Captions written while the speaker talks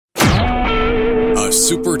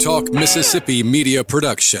SuperTalk Mississippi media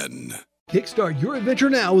production. Kickstart your adventure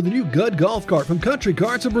now with the new Gud Golf Cart from Country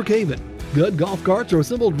Carts of Brookhaven. Gud Golf Carts are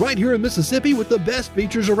assembled right here in Mississippi with the best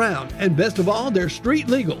features around. And best of all, they're street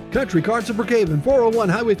legal. Country Carts of Brookhaven, 401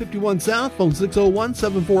 Highway 51 South, phone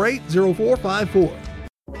 601-748-0454.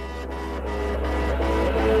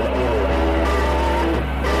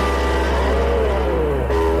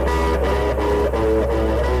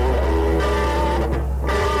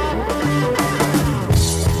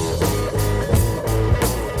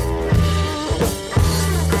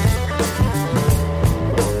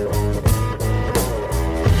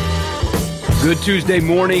 Good Tuesday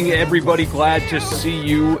morning, everybody. Glad to see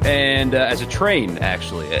you. And as a train,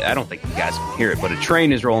 actually, I don't think you guys can hear it, but a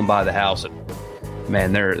train is rolling by the house. And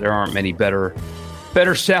man, there aren't many better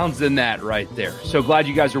sounds than that right there. So glad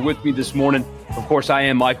you guys are with me this morning. Of course, I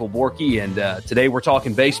am Michael Borky, and today we're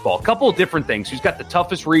talking baseball. A couple of different things. Who's got the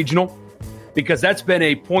toughest regional? Because that's been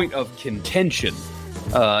a point of contention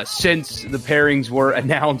since the pairings were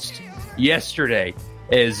announced yesterday.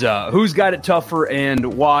 Is who's got it tougher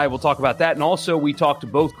and why. We'll talk about that. And also, we talked to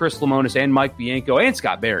both Chris Lemonis and Mike Bianco and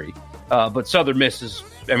Scott Berry. But Southern Miss is,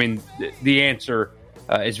 the answer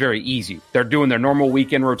is very easy. They're doing their normal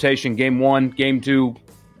weekend rotation, game one, game two,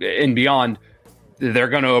 and beyond. They're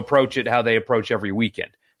going to approach it how they approach every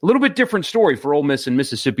weekend. A little bit different story for Ole Miss and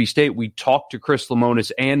Mississippi State. We talked to Chris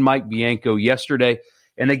Lemonis and Mike Bianco yesterday,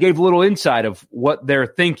 and they gave a little insight of what they're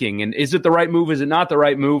thinking. And is it the right move? Is it not the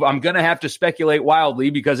right move? I'm going to have to speculate wildly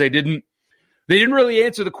because they didn't really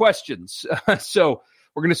answer the questions. So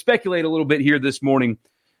we're going to speculate a little bit here this morning.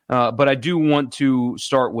 But I do want to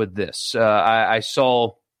start with this. I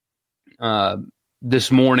saw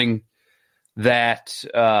this morning that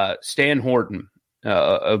Stan Horton,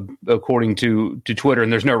 according to Twitter,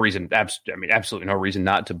 and there's no reason, absolutely no reason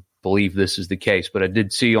not to believe this is the case, but I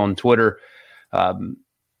did see on Twitter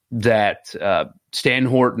that Stan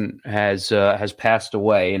Horton has passed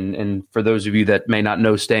away, and for those of you that may not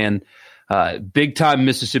know Stan, big time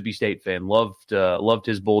Mississippi State fan, loved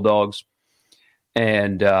his Bulldogs,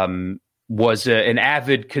 and was an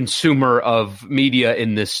avid consumer of media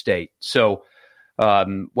in this state. So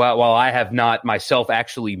while I have not myself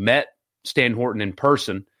actually met Stan Horton in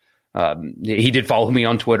person, he did follow me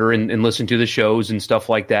on Twitter and listen to the shows and stuff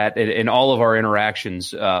like that, and all of our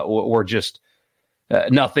interactions were just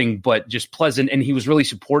nothing but just pleasant, and he was really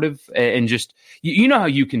supportive and just, you know how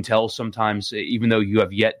you can tell sometimes, even though you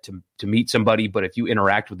have yet to meet somebody, but if you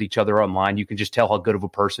interact with each other online, you can just tell how good of a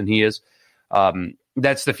person he is.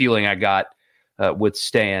 That's the feeling I got with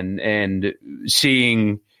Stan, and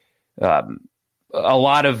seeing a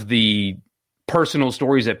lot of the personal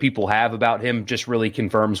stories that people have about him just really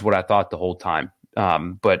confirms what I thought the whole time.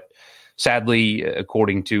 But sadly,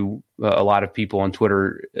 according to a lot of people on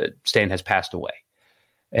Twitter, Stan has passed away.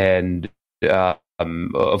 And,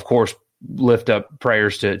 of course, lift up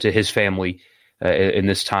prayers to his family in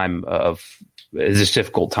this time of this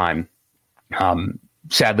difficult time.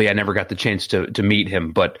 Sadly, I never got the chance to meet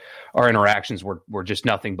him, but our interactions were just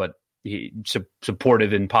nothing but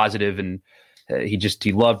supportive and positive. And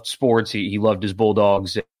he loved sports. He loved his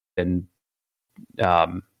Bulldogs, and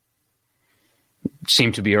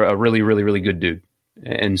seemed to be a really, really, really good dude.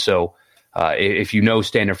 And so, if you know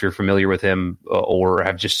Stan, if you're familiar with him or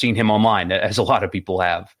have just seen him online, as a lot of people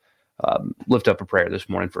have, lift up a prayer this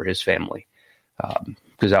morning for his family,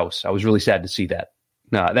 because I was really sad to see that.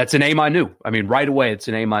 That's a name I knew. Right away, it's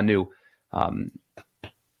a name I knew, and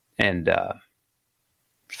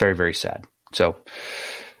it's very, very sad. So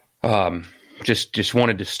just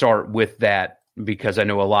wanted to start with that, because I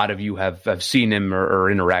know a lot of you have seen him or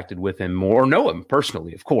interacted with him or know him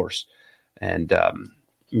personally, of course, and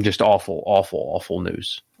just awful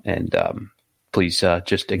news. And please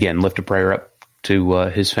just, again, lift a prayer up to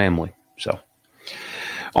his family. So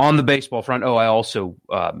on the baseball front, I also,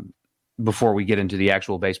 before we get into the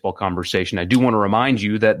actual baseball conversation, I do want to remind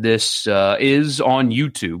you that this is on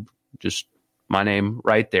YouTube. Just my name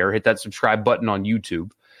right there. Hit that subscribe button on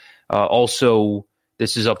YouTube. Also,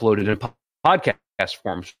 this is uploaded in podcast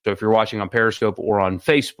form. So if you're watching on Periscope or on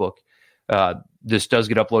Facebook, this does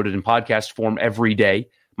get uploaded in podcast form every day.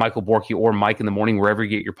 Michael Borky or Mike in the Morning, wherever you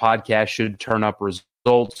get your podcast, should turn up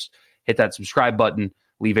results. Hit that subscribe button,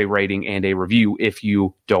 leave a rating and a review if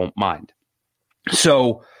you don't mind.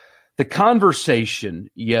 So the conversation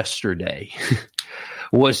yesterday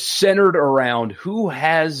was centered around who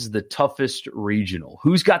has the toughest regional,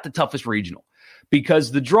 who's got the toughest regional.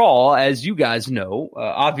 Because the draw, as you guys know,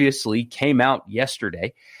 obviously came out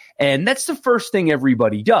yesterday. And that's the first thing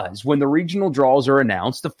everybody does. When the regional draws are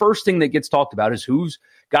announced, the first thing that gets talked about is who's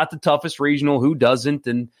got the toughest regional, who doesn't.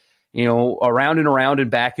 And around and around and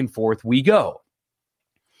back and forth we go.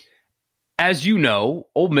 As you know,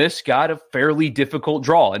 Ole Miss got a fairly difficult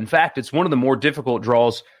draw. In fact, it's one of the more difficult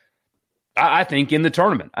draws, I think, in the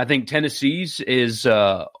tournament. I think Tennessee's is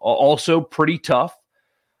also pretty tough.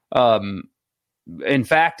 In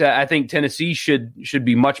fact, I think Tennessee should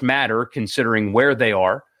be much madder considering where they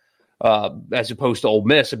are, as opposed to Ole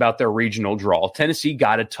Miss about their regional draw. Tennessee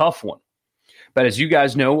got a tough one. But as you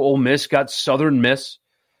guys know, Ole Miss got Southern Miss,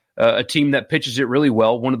 a team that pitches it really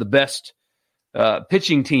well, one of the best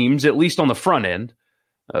pitching teams, at least on the front end,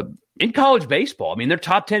 in college baseball. I mean, they're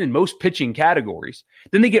top 10 in most pitching categories.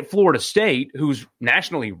 Then they get Florida State, who's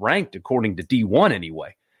nationally ranked according to D1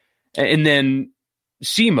 anyway. And then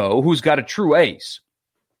SEMO, who's got a true ace.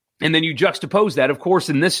 And then you juxtapose that, of course,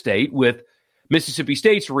 in this state with Mississippi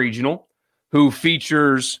State's regional, who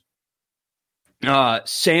features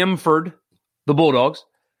Samford, the Bulldogs,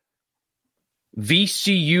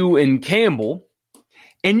 VCU and Campbell,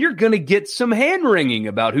 and you're going to get some hand-wringing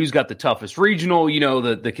about who's got the toughest regional,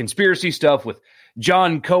 the conspiracy stuff with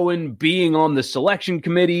John Cohen being on the selection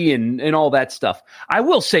committee and all that stuff. I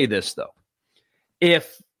will say this, though.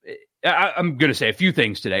 I'm going to say a few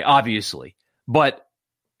things today, obviously, but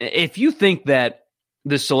if you think that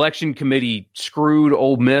the selection committee screwed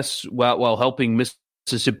Ole Miss while helping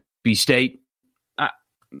Mississippi State,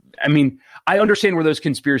 I understand where those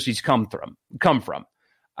conspiracies come from.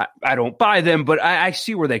 I don't buy them, but I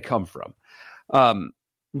see where they come from.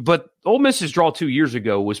 But Ole Miss's draw 2 years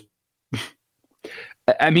ago was,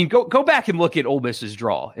 go back and look at Ole Miss's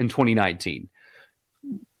draw in 2019.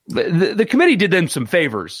 The committee did them some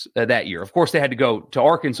favors that year. Of course, they had to go to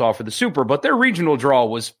Arkansas for the Super, but their regional draw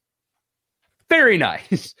was very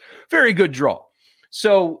nice, very good draw.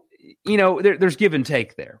 So, there's give and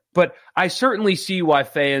take there. But I certainly see why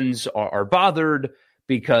fans are bothered,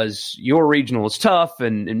 because your regional is tough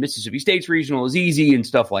and Mississippi State's regional is easy and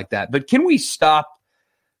stuff like that. But can we stop?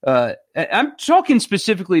 I'm talking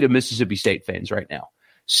specifically to Mississippi State fans right now.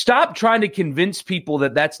 Stop trying to convince people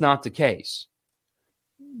that that's not the case.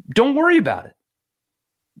 Don't worry about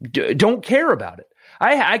it. Don't care about it.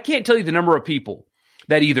 I can't tell you the number of people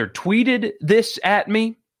that either tweeted this at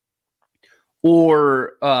me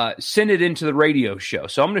or sent it into the radio show.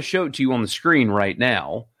 So I'm going to show it to you on the screen right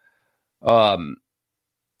now.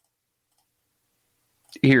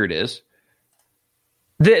 Here it is.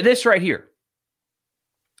 This right here.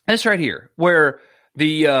 This right here, where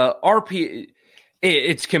the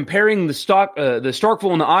it's comparing the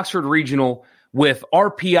Starkville and the Oxford regional with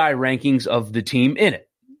RPI rankings of the team in it.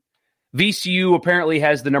 VCU apparently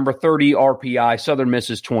has the number 30 RPI. Southern Miss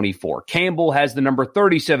is 24. Campbell has the number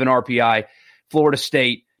 37 RPI. Florida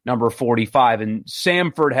State, number 45. And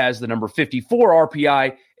Samford has the number 54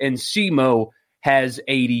 RPI. And SEMO has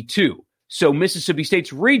 82. So Mississippi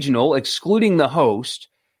State's regional, excluding the host,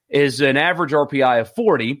 is an average RPI of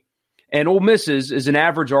 40. And Ole Miss's is an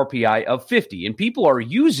average RPI of 50. And people are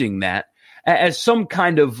using that as some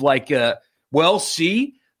kind of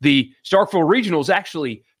see, the Starkville regional is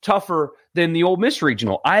actually tougher than the Ole Miss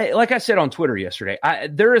regional. Like I said on Twitter yesterday,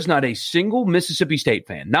 there is not a single Mississippi State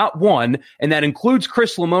fan, not one, and that includes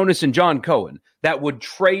Chris Lemonis and John Cohen, that would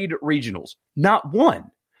trade regionals. Not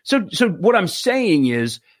one. So what I'm saying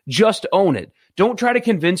is just own it. Don't try to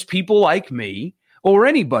convince people like me or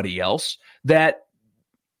anybody else that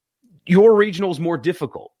your regional is more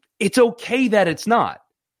difficult. It's okay that it's not,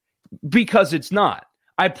 because it's not.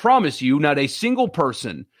 I promise you, not a single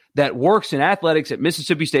person that works in athletics at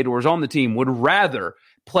Mississippi State or is on the team would rather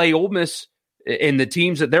play Ole Miss in the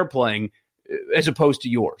teams that they're playing as opposed to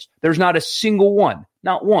yours. There's not a single one,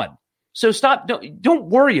 not one. So stop. Don't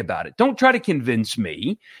worry about it. Don't try to convince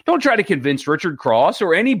me. Don't try to convince Richard Cross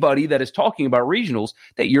or anybody that is talking about regionals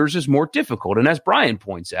that yours is more difficult. And as Brian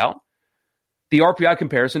points out, the RPI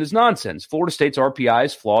comparison is nonsense. Florida State's RPI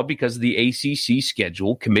is flawed because of the ACC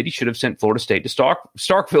schedule. Committee should have sent Florida State to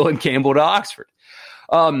Starkville and Campbell to Oxford.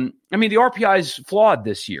 The RPI is flawed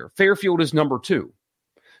this year. Fairfield is number 2.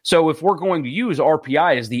 So if we're going to use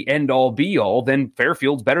RPI as the end-all, be-all, then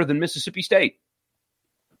Fairfield's better than Mississippi State.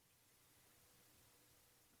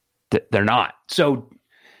 They're not. So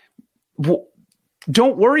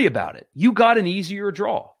don't worry about it. You got an easier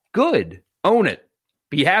draw. Good. Own it.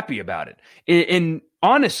 Be happy about it. And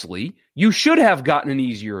honestly, you should have gotten an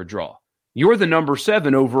easier draw. You're the number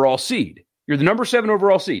 7 overall seed. You're the number 7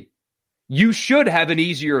 overall seed. You should have an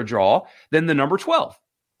easier draw than the number 12.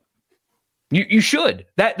 You should.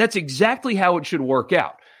 That's exactly how it should work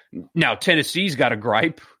out. Now, Tennessee's got a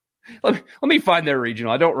gripe. Let me find their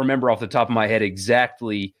regional. I don't remember off the top of my head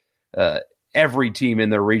exactly every team in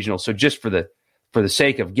their regional. So just for the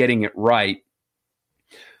sake of getting it right,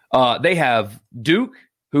 They have Duke,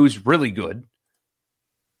 who's really good,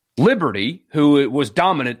 Liberty, who was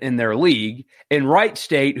dominant in their league, and Wright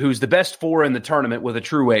State, who's the best four in the tournament with a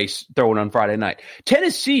true ace throwing on Friday night.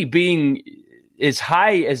 Tennessee being as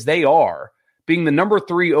high as they are, being the number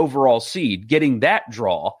 3 overall seed, getting that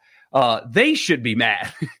draw, they should be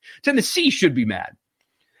mad. Tennessee should be mad.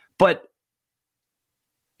 But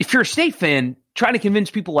if you're a State fan, trying to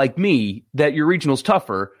convince people like me that your regional's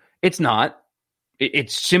tougher, it's not.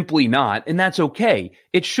 It's simply not, and that's okay.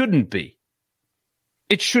 It shouldn't be.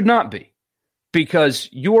 It should not be, because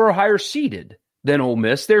you're higher seeded than Ole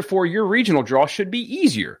Miss. Therefore, your regional draw should be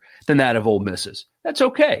easier than that of Ole Miss's. That's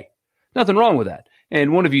okay. Nothing wrong with that.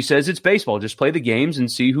 And one of you says it's baseball. Just play the games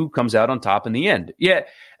and see who comes out on top in the end. Yeah,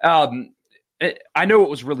 I know it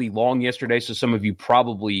was really long yesterday, so some of you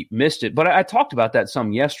probably missed it. But I talked about that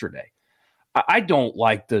some yesterday. I don't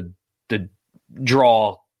like the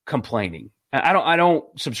draw complaining. I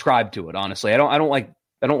don't subscribe to it, honestly. I don't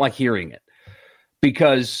like hearing it.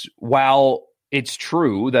 Because while it's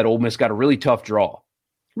true that Ole Miss got a really tough draw,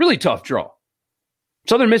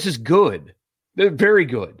 Southern Miss is good. They're very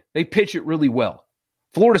good. They pitch it really well.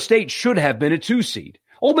 Florida State should have been a 2 seed.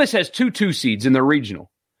 Ole Miss has 2 seeds in their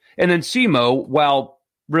regional. And then SEMO, while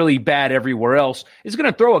really bad everywhere else, is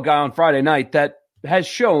going to throw a guy on Friday night that has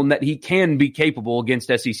shown that he can be capable against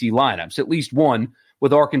SEC lineups, at least one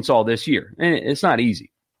with Arkansas this year. And it's not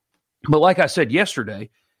easy. But like I said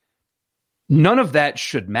yesterday, none of that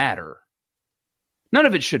should matter. None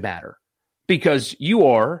of it should matter, because you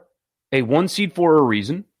are a 1 seed for a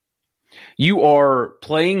reason. You are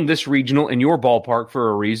playing this regional in your ballpark for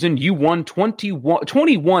a reason. You won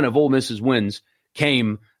 21 of Ole Miss's wins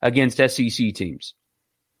came against SEC teams.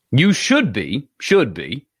 You should be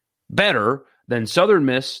better than Southern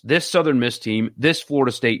Miss, this Southern Miss team, this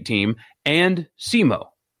Florida State team, and SEMO.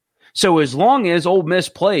 So as long as Ole Miss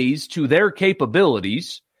plays to their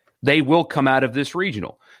capabilities, they will come out of this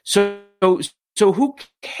regional. So who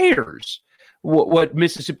cares what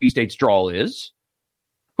Mississippi State's draw is?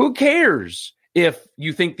 Who cares if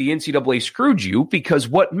you think the NCAA screwed you? Because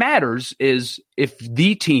what matters is if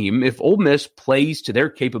Ole Miss plays to their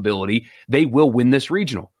capability, they will win this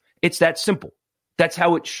regional. It's that simple. That's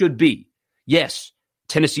how it should be. Yes,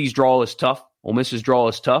 Tennessee's draw is tough. Ole Miss's draw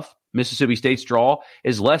is tough. Mississippi State's draw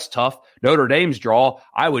is less tough. Notre Dame's draw,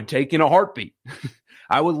 I would take in a heartbeat.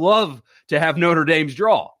 I would love to have Notre Dame's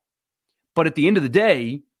draw. But at the end of the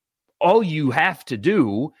day, all you have to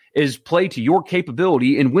do is play to your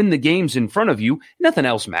capability and win the games in front of you. Nothing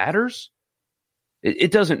else matters.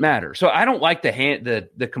 It doesn't matter. So I don't like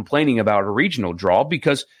the complaining about a regional draw,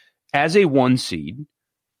 because as a 1 seed,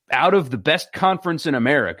 out of the best conference in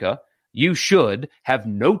America, you should have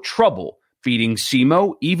no trouble beating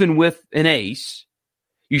SEMO, even with an ace.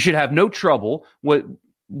 You should have no trouble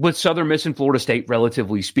with Southern Miss and Florida State,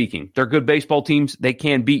 relatively speaking. They're good baseball teams. They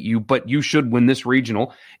can beat you, but you should win this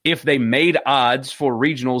regional. If they made odds for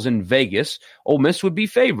regionals in Vegas, Ole Miss would be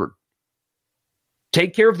favored.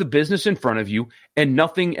 Take care of the business in front of you, and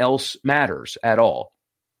nothing else matters at all.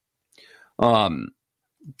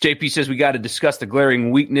 JP says we got to discuss the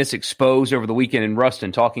glaring weakness exposed over the weekend in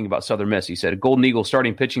Ruston, talking about Southern Miss. He said, Golden Eagle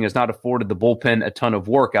starting pitching has not afforded the bullpen a ton of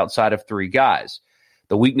work outside of 3 guys.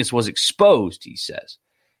 The weakness was exposed, he says,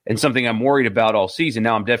 and something I'm worried about all season.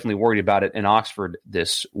 Now I'm definitely worried about it in Oxford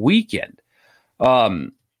this weekend.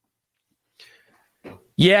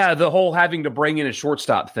 Yeah, the whole having to bring in a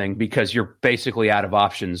shortstop thing because you're basically out of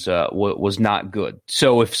options was not good.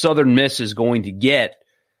 So if Southern Miss is going to get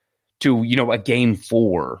to, a game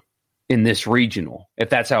 4 in this regional, if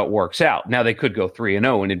that's how it works out. Now they could go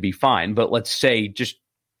 3-0 and it'd be fine, but let's say just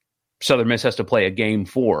Southern Miss has to play a game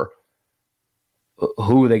 4.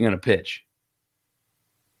 Who are they going to pitch?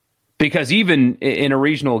 Because even in a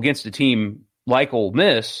regional against a team like Ole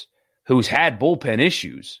Miss, who's had bullpen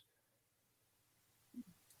issues,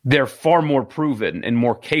 they're far more proven and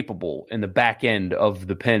more capable in the back end of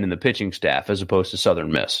the pen and the pitching staff as opposed to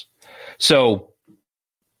Southern Miss. So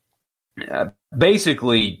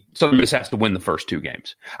basically, Southern Miss has to win the first 2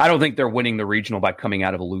 games. I don't think they're winning the regional by coming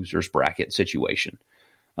out of a loser's bracket situation.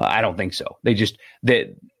 I don't think so.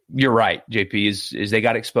 You're right, JP, is they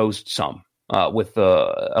got exposed some with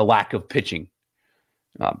a lack of pitching.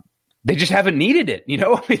 They just haven't needed it.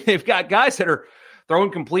 They've got guys that are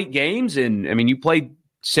throwing complete games. And you played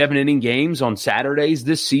 7-inning games on Saturdays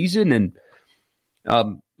this season.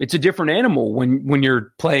 And it's a different animal when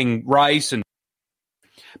you're playing Rice and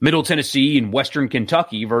Middle Tennessee and Western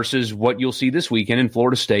Kentucky versus what you'll see this weekend in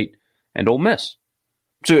Florida State and Ole Miss.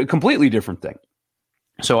 It's a completely different thing.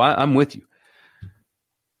 So I'm with you.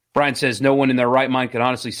 Brian says no one in their right mind can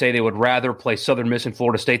honestly say they would rather play Southern Miss and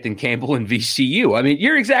Florida State than Campbell and VCU. I mean,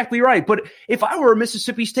 you're exactly right. But if I were a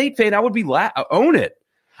Mississippi State fan, I would be own it.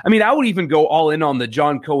 I mean, I would even go all in on the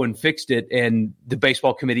John Cohen fixed it and the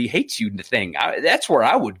baseball committee hates you thing. That's where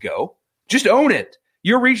I would go. Just own it.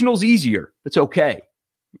 Your regional's easier. It's okay.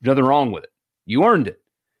 Nothing wrong with it. You earned it.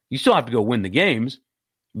 You still have to go win the games.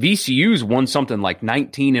 VCU's won something like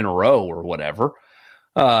 19 in a row or whatever.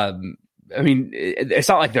 I mean, it's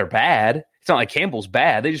not like they're bad. It's not like Campbell's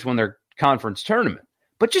bad. They just won their conference tournament.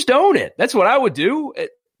 But just own it. That's what I would do.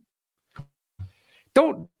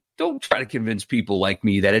 Don't try to convince people like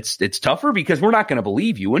me that it's tougher, because we're not going to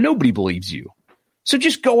believe you, and nobody believes you. So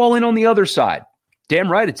just go all in on the other side. Damn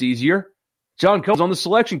right it's easier. John Cohen's on the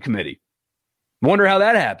selection committee. Wonder how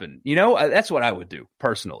that happened. That's what I would do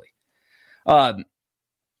personally. And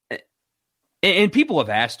people have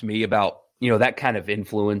asked me about, that kind of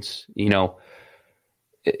influence.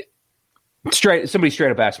 Somebody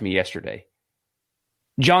straight up asked me yesterday,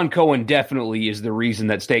 John Cohen definitely is the reason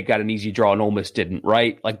that State got an easy draw and Ole Miss didn't,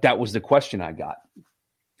 right? Like, that was the question I got.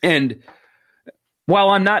 And while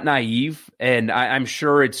I'm not naive, and I'm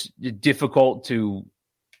sure it's difficult to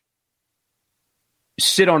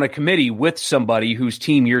sit on a committee with somebody whose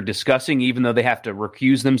team you're discussing, even though they have to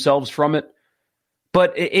recuse themselves from it,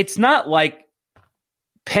 but it's not like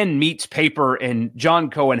pen meets paper and John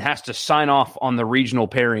Cohen has to sign off on the regional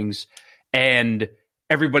pairings and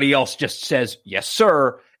everybody else just says, yes,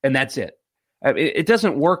 sir, and that's it. It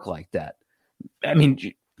doesn't work like that. I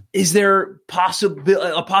mean, is there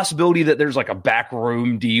a possibility that there's like a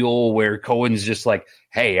backroom deal where Cohen's just like,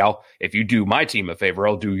 hey, if you do my team a favor,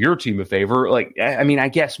 I'll do your team a favor? Like, I mean, I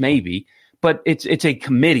guess maybe, but it's a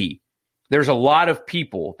committee. There's a lot of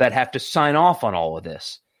people that have to sign off on all of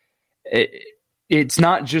this. It's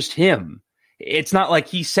not just him. It's not like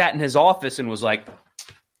he sat in his office and was like,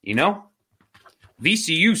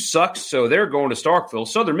 VCU sucks, so they're going to Starkville.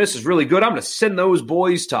 Southern Miss is really good. I'm going to send those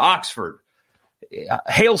boys to Oxford.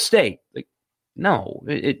 Hail State. Like, no,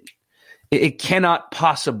 it cannot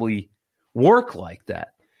possibly work like that.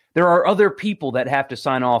 There are other people that have to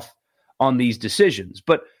sign off on these decisions.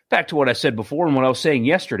 But back to what I said before and what I was saying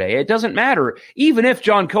yesterday, it doesn't matter. Even if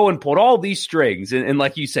John Cohen pulled all these strings, and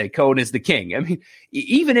like you say, Cohen is the king. I mean,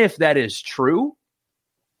 even if that is true,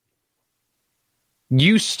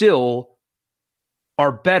 you still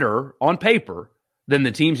are better on paper than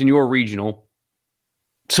the teams in your regional.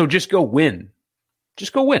 So just go win.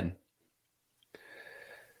 Just go win.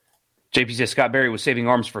 JP says Scott Berry was saving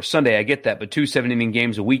arms for Sunday. I get that, but 2 7-inning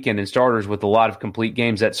games a weekend and starters with a lot of complete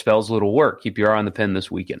games, that spells little work. Keep your eye on the pen this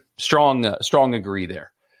weekend. Strong agree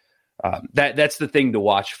there. That's the thing to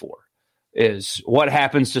watch for, is what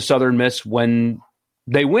happens to Southern Miss when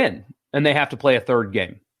they win and they have to play a third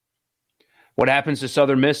game. What happens to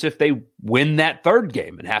Southern Miss if they win that third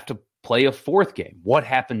game and have to play a fourth game? What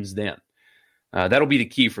happens then? That'll be the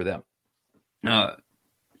key for them. That'll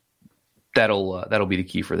be the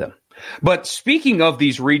key for them. But speaking of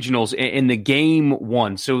these regionals in the game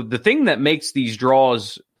one, so the thing that makes these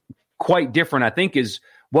draws quite different, I think, is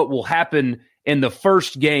what will happen in the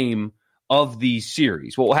first game of the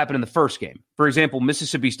series. What will happen in the first game? For example,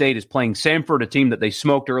 Mississippi State is playing Samford, a team that they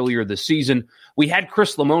smoked earlier this season. We had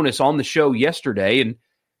Chris Lemonis on the show yesterday and,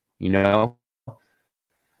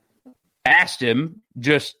 asked him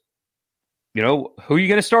just, who are you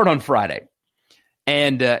going to start on Friday?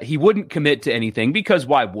 And he wouldn't commit to anything, because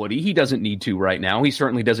why would he? He doesn't need to right now. He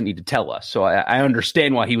certainly doesn't need to tell us. So I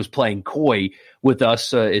understand why he was playing coy with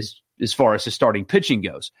us as far as his starting pitching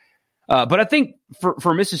goes. But I think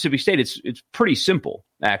for Mississippi State, it's pretty simple,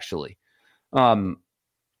 actually.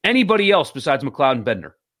 Anybody else besides McLeod and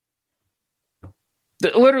Bednar?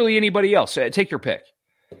 Literally anybody else. Take your pick.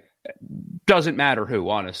 Doesn't matter who,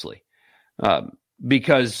 honestly.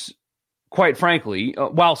 Because, quite frankly,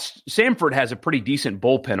 while Samford has a pretty decent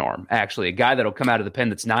bullpen arm, actually, a guy that'll come out of the pen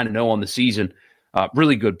that's 9-0 on the season,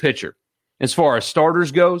 really good pitcher. As far as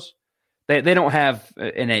starters goes, they don't have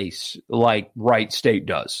an ace like Wright State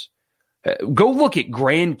does. Go look at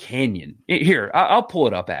Grand Canyon. Here, I'll pull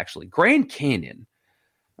it up, actually. Grand Canyon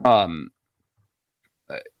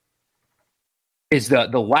is the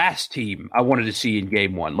last team I wanted to see in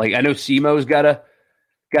game one. Like, I know SEMO's got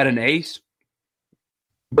an ace,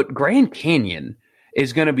 but Grand Canyon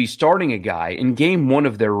is going to be starting a guy in game one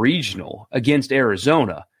of their regional against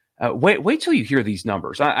Arizona. Wait till you hear these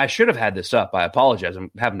numbers. I should have had this up. I apologize.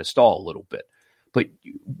 I'm having to stall a little bit. But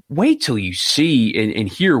wait till you see and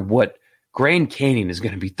hear what Grand Canyon is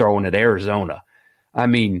going to be throwing at Arizona. I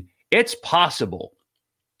mean, it's possible.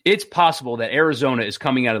 It's possible that Arizona is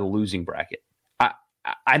coming out of the losing bracket.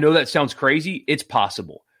 I know that sounds crazy. It's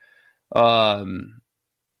possible. So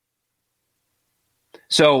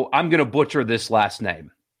I'm going to butcher this last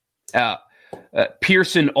name.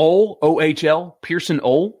 Pearson Ohl, O-H-L, Pearson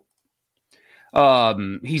Ohl.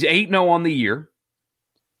 He's 8-0 on the year.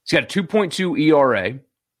 He's got a 2.2 ERA.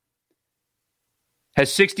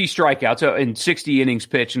 Has 60 strikeouts in 60 innings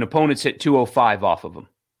pitched, and opponents hit 205 off of him.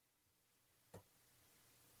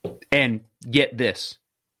 And get this,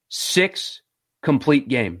 6 complete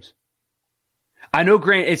games. I know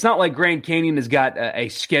it's not like Grand Canyon has got a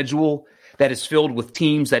schedule that is filled with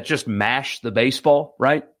teams that just mash the baseball,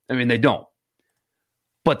 right? I mean, they don't.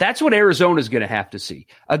 But that's what Arizona's going to have to see.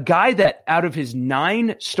 A guy that out of his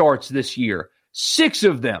 9 starts this year, 6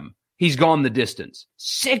 of them, he's gone the distance.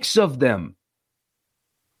 6 of them.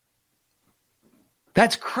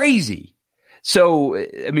 That's crazy. So,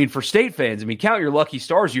 I mean, for State fans, count your lucky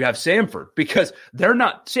stars you have Samford, because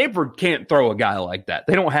Samford can't throw a guy like that.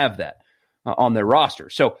 They don't have that on their roster.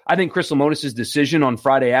 So I think Chris Lemonis' decision on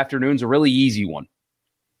Friday afternoon is a really easy one.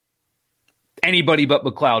 Anybody but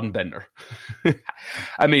McLeod and Bender.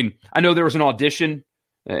 I know there was an audition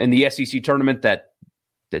in the SEC tournament that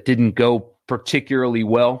didn't go particularly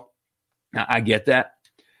well. I get that.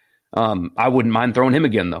 I wouldn't mind throwing him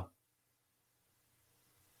again, though.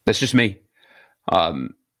 That's just me.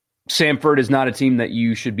 Samford is not a team that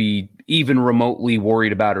you should be even remotely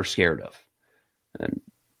worried about or scared of.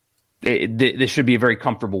 This should be a very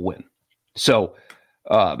comfortable win. So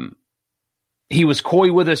he was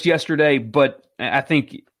coy with us yesterday, but I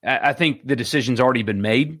think the decision's already been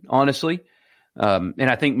made, honestly. And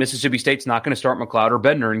I think Mississippi State's not going to start McLeod or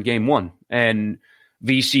Bender in game 1. And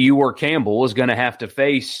VCU or Campbell is going to have to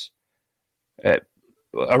face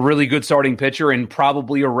a really good starting pitcher and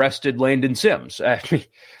probably a rested Landon Sims.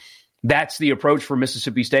 That's the approach for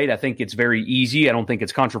Mississippi State. I think it's very easy. I don't think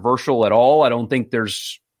it's controversial at all. I don't think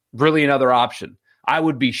there's really another option. I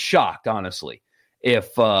would be shocked, honestly,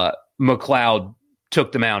 if McLeod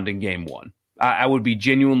took the mound in game 1. I would be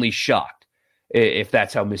genuinely shocked if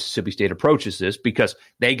that's how Mississippi State approaches this, because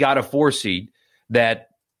they got a 4 seed that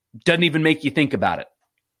doesn't even make you think about it.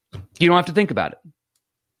 You don't have to think about it.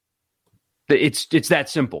 It's that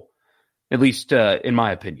simple, at least in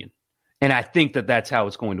my opinion. And I think that's how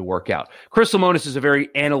it's going to work out. Chris Lemonis is a very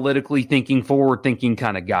analytically thinking, forward-thinking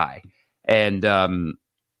kind of guy. And I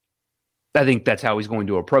think that's how he's going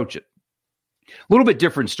to approach it. A little bit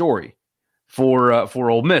different story for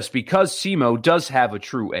Ole Miss, because SEMO does have a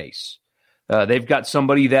true ace. They've got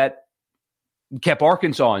somebody that kept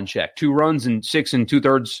Arkansas in check. 2 runs in 6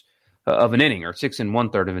 2/3 of an inning, or 6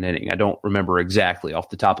 1/3 of an inning. I don't remember exactly off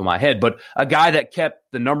the top of my head, but a guy that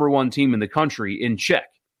kept the number 1 team in the country in check.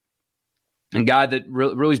 A guy that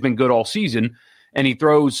really has been good all season, and he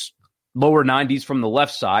throws lower 90s from the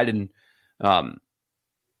left side, and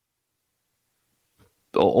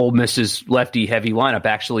Ole Miss's lefty-heavy lineup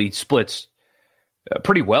actually splits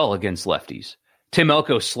pretty well against lefties. Tim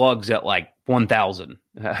Elko slugs at like 1,000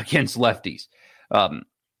 against lefties.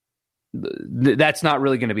 That's not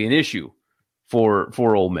really going to be an issue for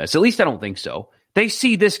Ole Miss. At least I don't think so. They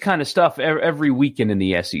see this kind of stuff every weekend in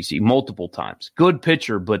the SEC, multiple times. Good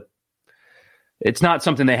pitcher, but it's not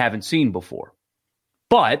something they haven't seen before.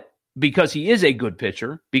 But because he is a good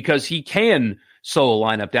pitcher, because he can slow a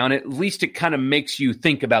lineup down, at least it kind of makes you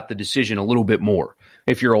think about the decision a little bit more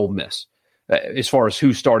if you're Ole Miss, as far as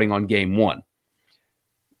who's starting on game 1.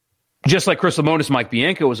 Just like Chris Lemonis, Mike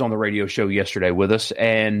Bianco was on the radio show yesterday with us,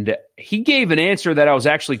 and he gave an answer that I was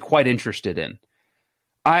actually quite interested in.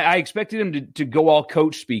 I expected him to go all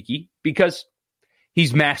coach speaky, because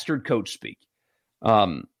he's mastered coach speak.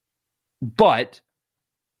 But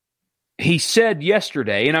he said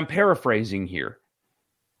yesterday, and I'm paraphrasing here,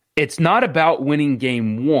 it's not about winning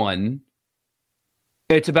game 1.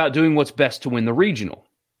 It's about doing what's best to win the regional.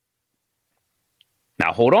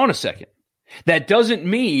 Now, hold on a second. That doesn't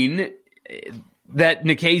mean that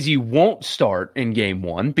Nikhazy won't start in game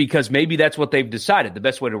 1, because maybe that's what they've decided. The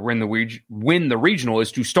best way to win the regional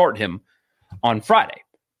is to start him on Friday.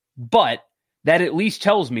 But that at least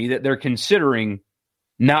tells me that they're considering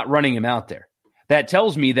not running him out there. That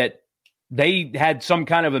tells me that they had some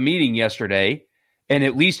kind of a meeting yesterday and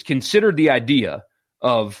at least considered the idea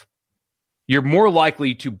of, you're more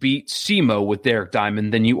likely to beat SEMO with Derek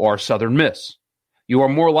Diamond than you are Southern Miss. You are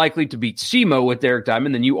more likely to beat SEMO with Derek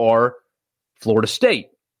Diamond than you are Florida State.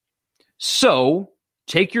 So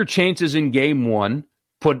take your chances in game 1,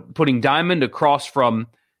 putting Diamond across from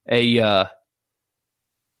a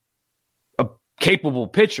capable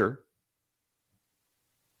pitcher,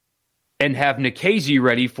 and have Nikhazy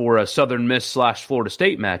ready for a Southern Miss / Florida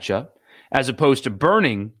State matchup, as opposed to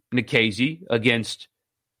burning Nikhazy against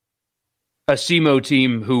a SEMO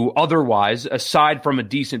team who otherwise, aside from a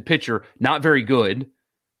decent pitcher, not very good,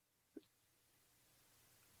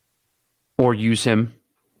 or use him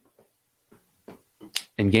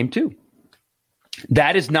in game 2.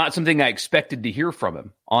 That is not something I expected to hear from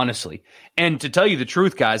him, honestly. And to tell you the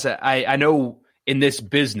truth, guys, I know in this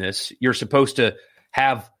business, you're supposed to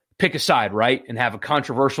pick a side, right? And have a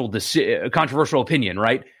controversial opinion,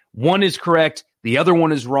 right? One is correct. The other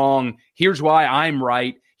one is wrong. Here's why I'm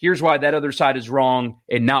right. Here's why that other side is wrong,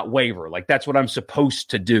 and not waver. Like, that's what I'm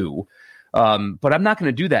supposed to do. But I'm not going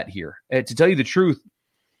to do that here. To tell you the truth,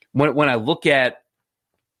 when I look at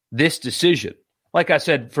this decision, like I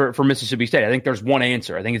said, for Mississippi State, I think there's one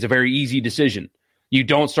answer. I think it's a very easy decision. You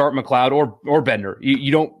don't start McLeod or Bender.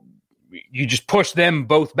 You just push them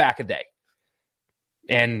both back a day.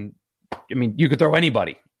 And, I mean, you could throw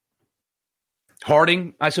anybody.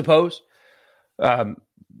 Harding, I suppose,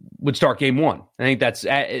 would start game 1. I think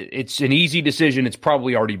it's an easy decision. It's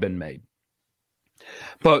probably already been made.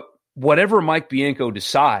 But whatever Mike Bianco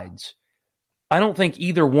decides, I don't think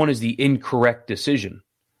either one is the incorrect decision.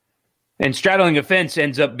 And straddling a fence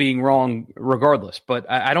ends up being wrong regardless. But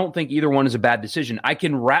I don't think either one is a bad decision. I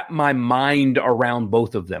can wrap my mind around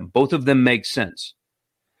both of them. Both of them make sense.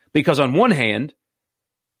 Because on one hand,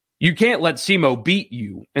 you can't let SEMO beat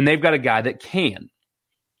you, and they've got a guy that can.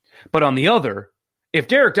 But on the other, if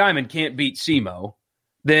Derek Diamond can't beat SEMO,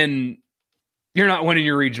 then you're not winning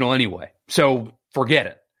your regional anyway. So forget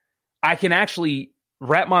it. I can actually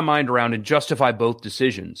wrap my mind around and justify both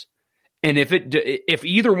decisions. And if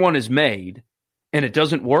either one is made and it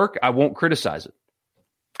doesn't work, I won't criticize it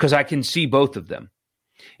because I can see both of them.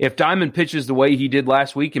 If Diamond pitches the way he did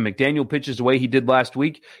last week and McDaniel pitches the way he did last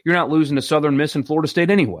week, you're not losing to Southern Miss and Florida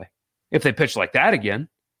State anyway, if they pitch like that again.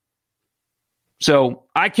 So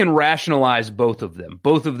I can rationalize both of them.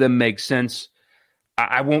 Both of them make sense.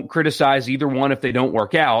 I won't criticize either one if they don't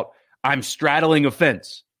work out. I'm straddling a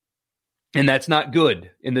fence. And that's not good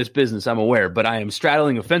in this business, I'm aware, but I am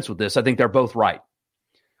straddling a fence with this. I think they're both right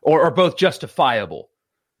or both justifiable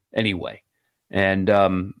anyway. And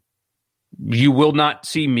you will not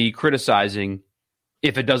see me criticizing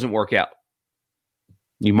if it doesn't work out.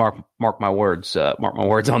 You mark my words. Mark my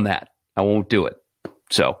words on that. I won't do it.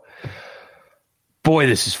 So, boy,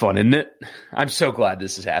 this is fun, isn't it? I'm so glad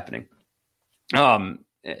this is happening.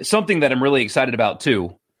 Something that I'm really excited about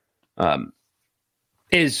too.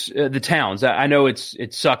 Is the towns. I know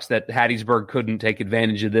it sucks that Hattiesburg couldn't take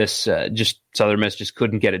advantage of this. Just Southern Miss just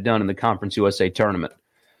couldn't get it done in the Conference USA tournament.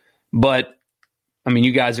 But, I mean,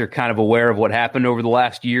 you guys are kind of aware of what happened over the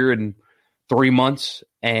last year and 3 months.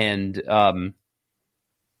 And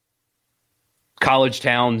college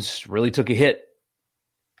towns really took a hit.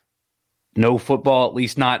 No football, at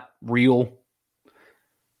least not real.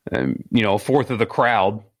 A fourth of the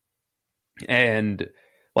crowd. And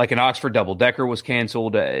like an Oxford double-decker was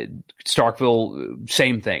canceled. Starkville,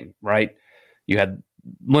 same thing, right? You had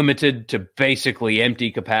limited to basically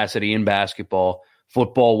empty capacity in basketball.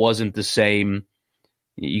 Football wasn't the same.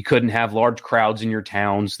 You couldn't have large crowds in your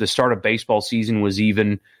towns. The start of baseball season was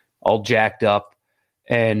even all jacked up.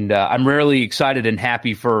 And I'm really excited and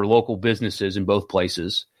happy for local businesses in both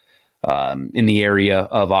places in the area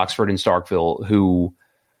of Oxford and Starkville who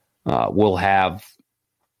will have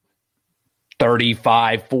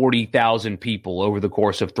 35, 40,000 people over the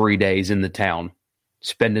course of 3 days in the town,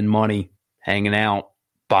 spending money, hanging out,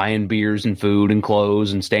 buying beers and food and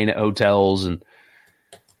clothes and staying at hotels and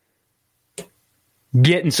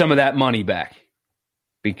getting some of that money back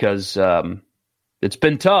because it's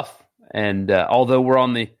been tough. And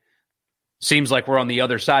although seems like we're on the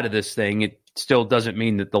other side of this thing, it still doesn't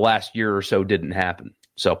mean that the last year or so didn't happen.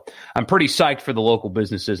 So I'm pretty psyched for the local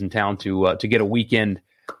businesses in town to get a weekend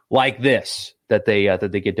like this that they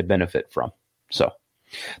get to benefit from. So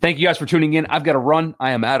thank you guys for tuning in. I've got to run.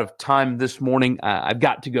 I am out of time this morning. I've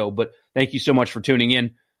got to go, but thank you so much for tuning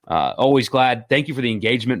in. Always glad. Thank you for the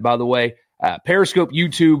engagement, by the way. Periscope,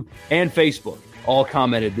 YouTube, and Facebook all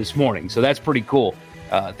commented this morning. So that's pretty cool.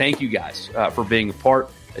 Thank you guys for being a part,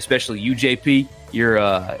 especially you, JP. You're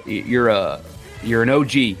an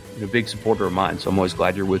OG and a big supporter of mine. So I'm always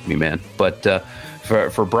glad you're with me, man. But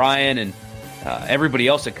for Brian and everybody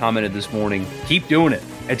else that commented this morning, keep doing it.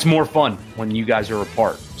 It's more fun when you guys are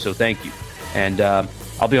apart. So thank you. And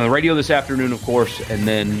I'll be on the radio this afternoon, of course, and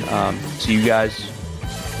then see you guys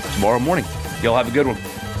tomorrow morning. Y'all have a good one.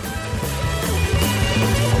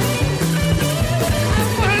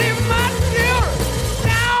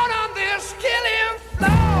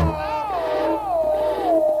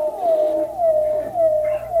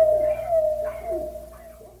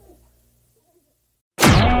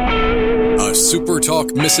 Super Talk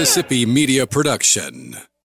Talk Mississippi Media Production.